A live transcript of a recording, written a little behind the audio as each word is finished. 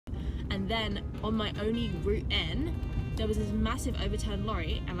and then on my only route in, there was this massive overturned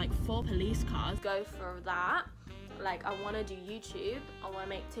lorry and like 4 police cars. Go for that. Like, I want to do YouTube, I want to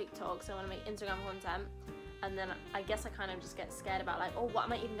make TikToks, I want to make Instagram content, and then I guess I kind of just get scared about like, oh, what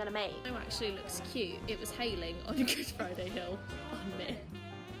am I even going to make? It actually looks cute. It was hailing on Good Friday Hill on me.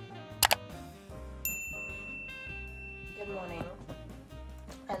 Good morning.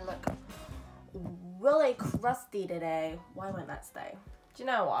 And look, really crusty today. Why won't that stay? Do you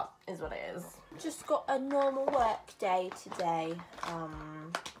know what is what it is? Just got a normal work day today.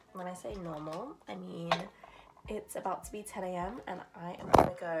 When I say normal, I mean it's about to be 10 AM and I am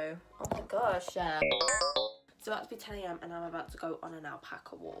gonna go, oh my gosh, it's about to be 10 AM and I'm about to go on an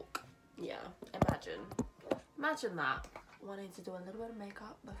alpaca walk. Yeah, imagine that. Wanted to do a little bit of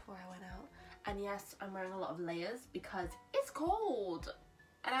makeup before I went out. And yes, I'm wearing a lot of layers because it's cold.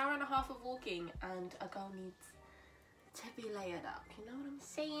 An hour and a half of walking and a girl needs to be layered up, you know what I'm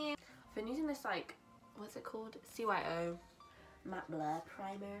saying? I've been using this, like, what's it called? CYO Matte Blur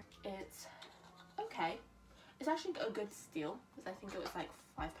Primer. It's okay. It's actually a good steal because I think it was like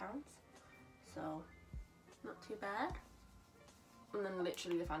 £5, so not too bad. And then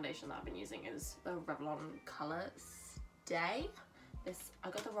literally the foundation that I've been using is the Revlon Colour Stay. This, I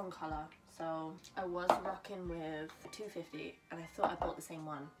got the wrong colour, so I was rocking with 250 and I thought I bought the same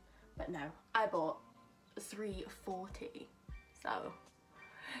one, but no, I bought 340, so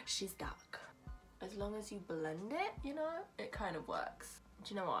she's dark. As long as you blend it, you know, it kind of works.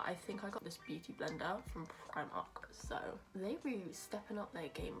 Do you know what? I think I got this beauty blender from Primark, so they really stepping up their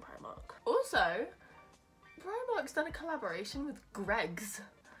game, Primark. Also, Primark's done a collaboration with Greggs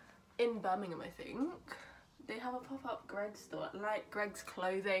in Birmingham, I think. They have a pop-up Greggs store, like Greggs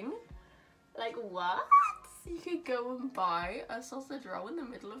clothing. Like, what? You could go and buy a sausage roll in the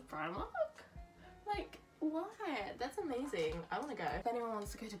middle of Primark? Like, what? That's amazing. I want to go. If anyone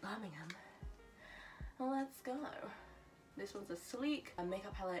wants to go to Birmingham, well, let's go. This one's a sleek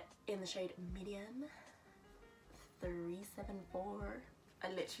makeup palette in the shade medium 374.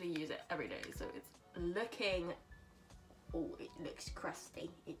 I literally use it every day, so it's looking, oh, it looks crusty.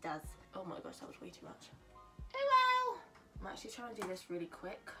 It does. Oh my gosh, that was way too much. Oh well. I'm actually trying to do this really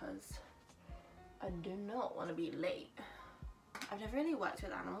quick because I do not want to be late. I've never really worked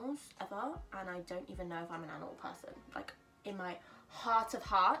with animals ever, and I don't even know if I'm an animal person. Like, in my heart of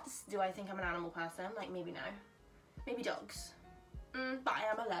hearts, do I think I'm an animal person? Like, maybe no. Maybe dogs. But I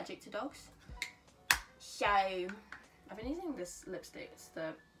am allergic to dogs. So, I've been using this lipstick. It's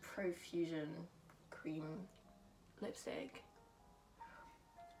the Profusion Cream lipstick.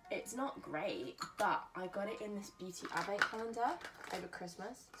 It's not great, but I got it in this beauty advent calendar over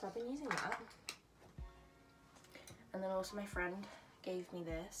Christmas, so I've been using that. And then also my friend gave me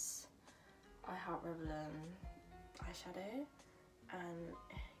this I Heart Revlon eyeshadow, and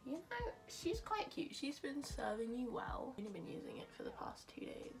you know, she's quite cute. She's been serving you well. I've only been using it for the past 2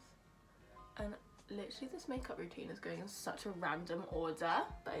 days, and literally this makeup routine is going in such a random order,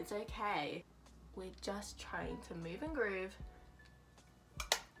 but it's okay. We're just trying to move and groove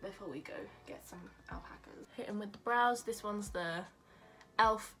before we go get some alpacas. Hitting with the brows. This one's the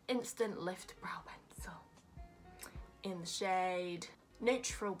e.l.f. Instant Lift Brow Pencil in the shade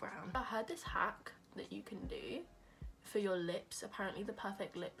Neutral Brown. I heard this hack that you can do for your lips. Apparently the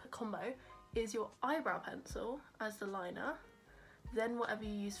perfect lip combo is your eyebrow pencil as the liner, then whatever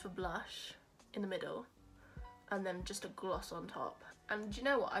you use for blush in the middle, and then just a gloss on top. And do you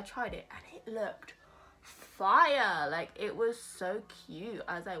know what? I tried it and it looked fire. Like, it was so cute.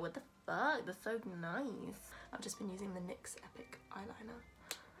 I was like, what the fuck? That's so nice. I've just been using the NYX Epic eyeliner.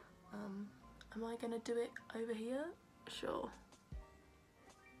 Am I gonna do it over here? Sure.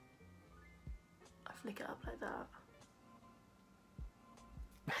 I flick it up like that.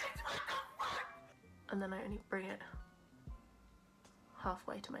 And then I only bring it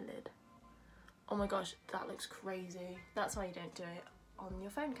halfway to my lid. Oh my gosh, that looks crazy. That's why you don't do it on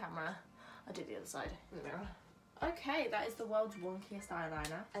your phone camera. I did the other side in the mirror. Okay, that is the world's wonkiest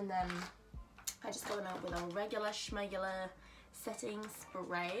eyeliner. And then I just got them out with a regular schmegular setting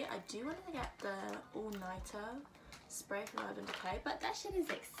spray. I do want to get the all-nighter spray from Urban Decay, but that shit is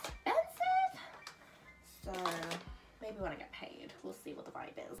expensive. So maybe when I get paid, we'll see what the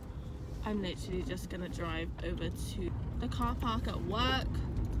vibe is. I'm literally just gonna drive over to the car park at work.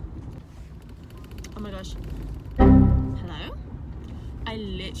 Oh my gosh. Hello? I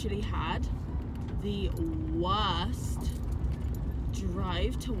literally had the worst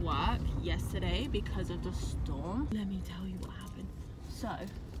drive to work yesterday because of the storm. Let me tell you what happened. So,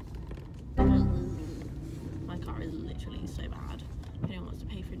 my car is literally so bad. If anyone wants to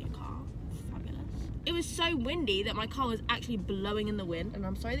pay for a new car, fabulous. It was so windy that my car was actually blowing in the wind, and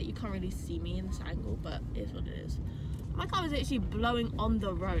I'm sorry that you can't really see me in this angle, but it is what it is. My car was actually blowing on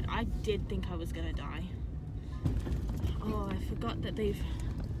the road. I did think I was gonna die. Oh, I forgot that they've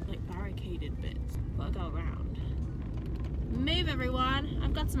like barricaded bits. Gotta go around. Move, everyone.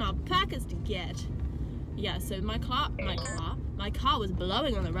 I've got some alpacas to get. Yeah, so my car was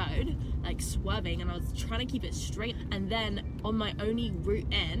blowing on the road, like swerving, and I was trying to keep it straight. And then on my only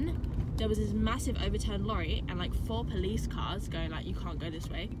route in, there was this massive overturned lorry and like 4 police cars going like, you can't go this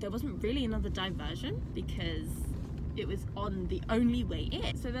way. There wasn't really another diversion because it was on the only way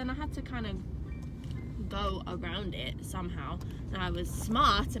in. So then I had to kind of go around it somehow. And I was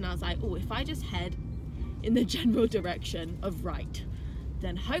smart and I was like, oh, if I just head in the general direction of right,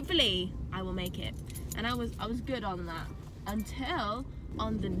 then hopefully I will make it. And I was good on that until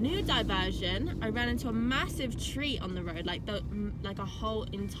on the new diversion I ran into a massive tree on the road. Like a whole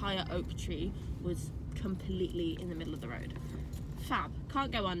entire oak tree was completely in the middle of the road. Fab.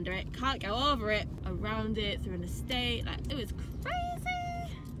 Can't go under it, can't go over it, around it, through an estate. Like, it was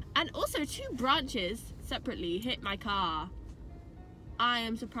crazy. And also 2 branches separately hit my car. I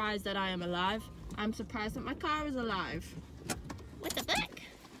am surprised that I am alive. I'm surprised that my car is alive. What the heck?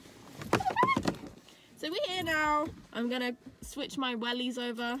 So we're here now. I'm gonna switch my wellies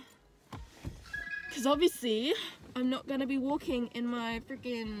over, because obviously I'm not gonna be walking in my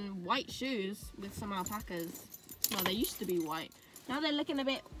freaking white shoes with some alpacas. Well, they used to be white. Now they're looking a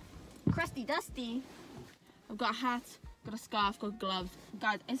bit crusty dusty. I've got a hat, got a scarf, got gloves.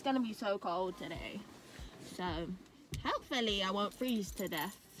 Guys, it's gonna be so cold today. So hopefully I won't freeze to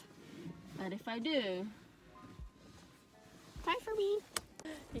death. But if I do, pray for me.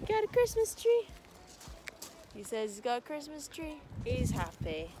 You got a Christmas tree? He says he's got a Christmas tree. He's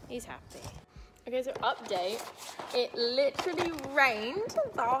happy. He's happy. Okay, so update. It literally rained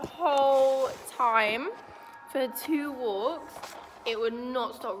the whole time for 2 walks. It would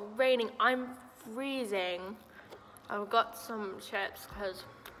not stop raining. I'm freezing. I've got some chips because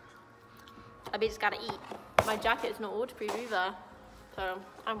I just gotta eat. My jacket's not waterproof either, so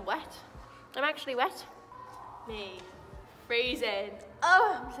I'm wet. I'm actually wet. Me. Freezing.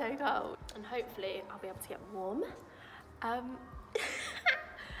 Oh, I'm so cold. And hopefully I'll be able to get warm. And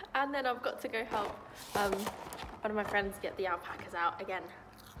then I've got to go help one of my friends get the alpacas out again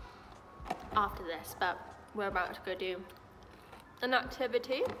after this. But we're about to go do an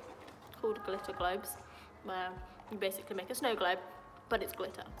activity called glitter globes, where you basically make a snow globe, but it's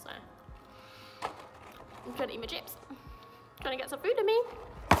glitter. So I'm trying to eat my chips. Trying to get some food in me.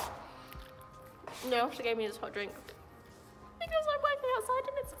 No, she gave me this hot drink because I'm working outside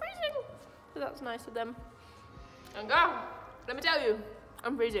and it's freezing. So that's nice of them. And girl, let me tell you,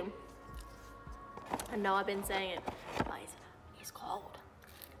 I'm freezing. I know I've been saying it, guys, it's cold.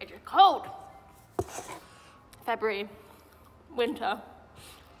 It's cold. February, winter,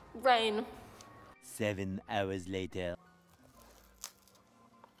 rain. 7 hours later.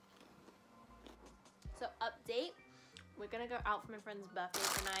 So update, we're gonna go out for my friend's birthday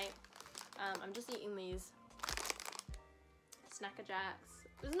tonight. I'm just eating these Snacker Jacks.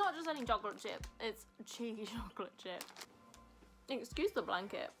 It's not just any chocolate chip, it's cheeky chocolate chip. Excuse the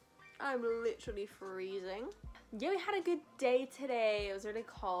blanket. I'm literally freezing. Yeah, we had a good day today. It was really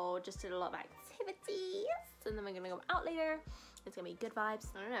cold, just did a lot of activities. And then we're gonna go out later. It's gonna be good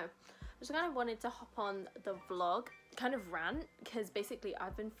vibes. I don't know. I just kind of wanted to hop on the vlog, kind of rant, because basically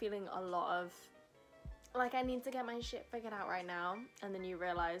I've been feeling a lot of like I need to get my shit figured out right now, and then you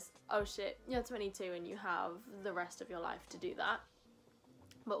realize, oh shit, you're 22 and you have the rest of your life to do that.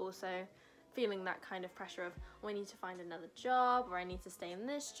 But also feeling that kind of pressure of, oh, I need to find another job, or I need to stay in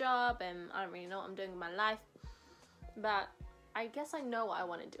this job, and I don't really know what I'm doing with my life. But I guess I know what I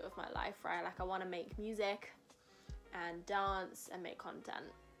want to do with my life, right? Like I want to make music and dance and make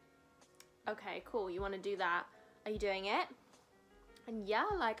content. Okay, cool, you want to do that. Are you doing it? And yeah,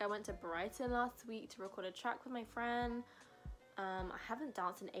 like I went to Brighton last week to record a track with my friend. I haven't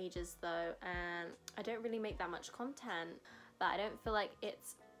danced in ages though, and I don't really make that much content, but I don't feel like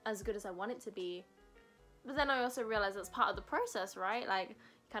it's as good as I want it to be. But then I also realize that's part of the process, right? Like you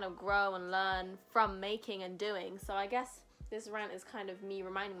kind of grow and learn from making and doing. So I guess this rant is kind of me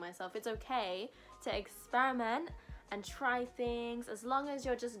reminding myself it's okay to experiment and try things as long as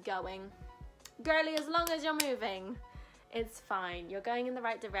you're just going. Girly, as long as you're moving, it's fine. You're going in the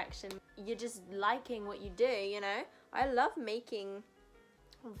right direction. You're just liking what you do, you know? I love making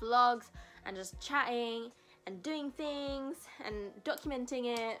vlogs and just chatting and doing things and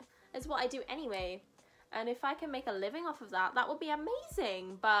documenting it. It's what I do anyway. And if I can make a living off of that, that would be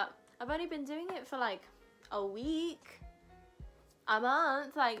amazing. But I've only been doing it for like a week. a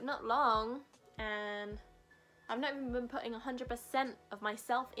month, like not long, and I've not even been putting 100% of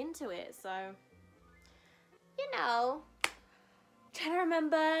myself into it, so, you know, trying to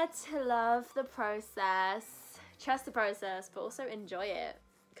remember to love the process, trust the process, but also enjoy it,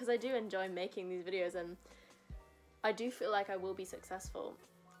 because I do enjoy making these videos, and I do feel like I will be successful,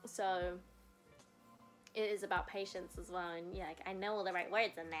 so it is about patience as well, and yeah, like, I know all the right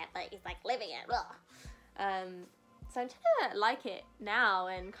words in that, but it's like living it, so I'm trying to like it now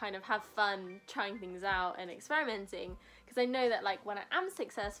and kind of have fun trying things out and experimenting, because I know that like when I am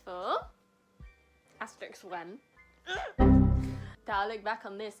successful, asterisk when, that I'll look back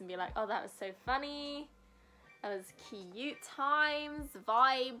on this and be like, oh, that was so funny, that was cute times,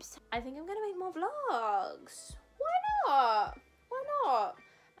 vibes. I think I'm gonna make more vlogs. Why not? Why not?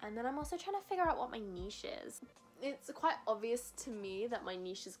 And then I'm also trying to figure out what my niche is. It's quite obvious to me that my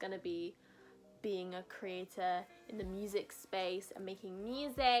niche is gonna be being a creator in the music space and making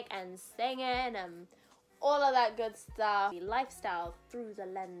music and singing and all of that good stuff. Lifestyle through the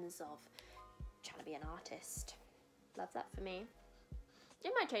lens of trying to be an artist. Love that for me.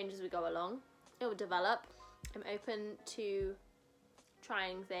 It might change as we go along. It will develop. I'm open to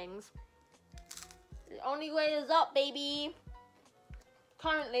trying things. The only way is up, baby.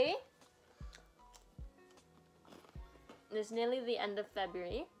 Currently, it's nearly the end of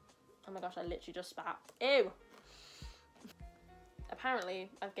February. Oh my gosh, I literally just spat. Ew! Apparently,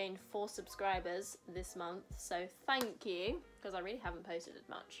 I've gained 4 subscribers this month, so thank you, because I really haven't posted it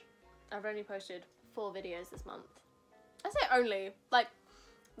much. I've only posted 4 videos this month. I say only, like,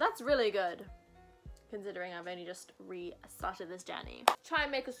 that's really good, considering I've only just restarted this journey. Try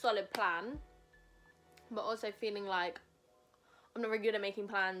and make a solid plan, but also feeling like I'm not very good at making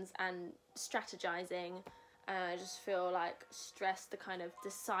plans and strategizing. I just feel like stressed to kind of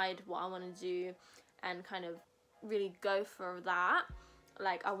decide what I want to do and kind of really go for that.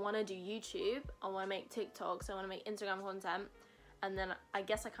 Like, I want to do YouTube, I want to make TikToks, I want to make Instagram content, and then I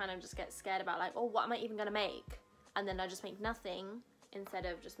guess I kind of just get scared about like, oh, what am I even going to make? And then I just make nothing instead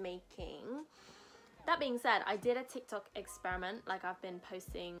of just making. That being said, I did a TikTok experiment. Like, I've been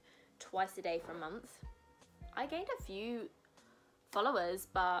posting twice a day for a month. I gained a few followers,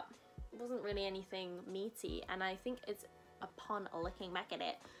 but it wasn't really anything meaty, and I think it's upon looking back at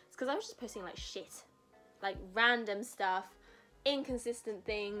it, it's because I was just posting like shit, like random stuff, inconsistent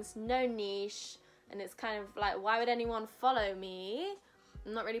things, no niche, and it's kind of like, why would anyone follow me?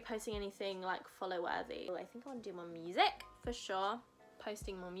 I'm not really posting anything like follow worthy. I think I want to do more music for sure,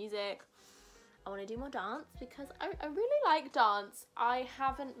 posting more music. I want to do more dance because I really like dance. I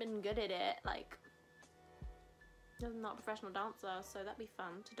haven't been good at it, like, I'm not a professional dancer, so that'd be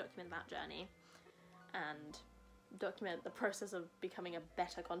fun to document that journey and document the process of becoming a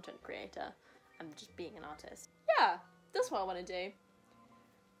better content creator and just being an artist. Yeah, that's what I want to do.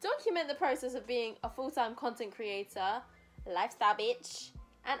 Document the process of being a full-time content creator, lifestyle bitch,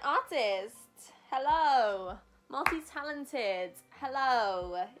 and artist. Hello, multi-talented.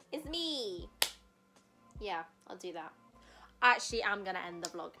 Hello, it's me. Yeah, I'll do that. Actually, I'm gonna end the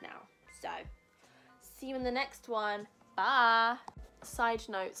vlog now, so see you in the next one. Bye. Side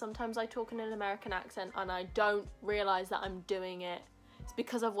note, sometimes I talk in an American accent and I don't realise that I'm doing it. It's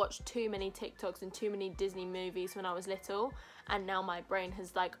because I've watched too many TikToks and too many Disney movies when I was little, and now my brain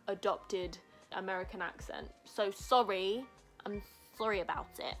has like adopted American accent. So sorry, I'm sorry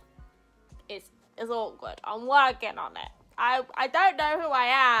about it. It's awkward. I'm working on it. I don't know who I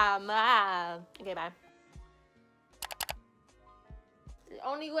am. Okay, bye. The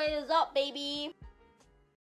only way is up, baby.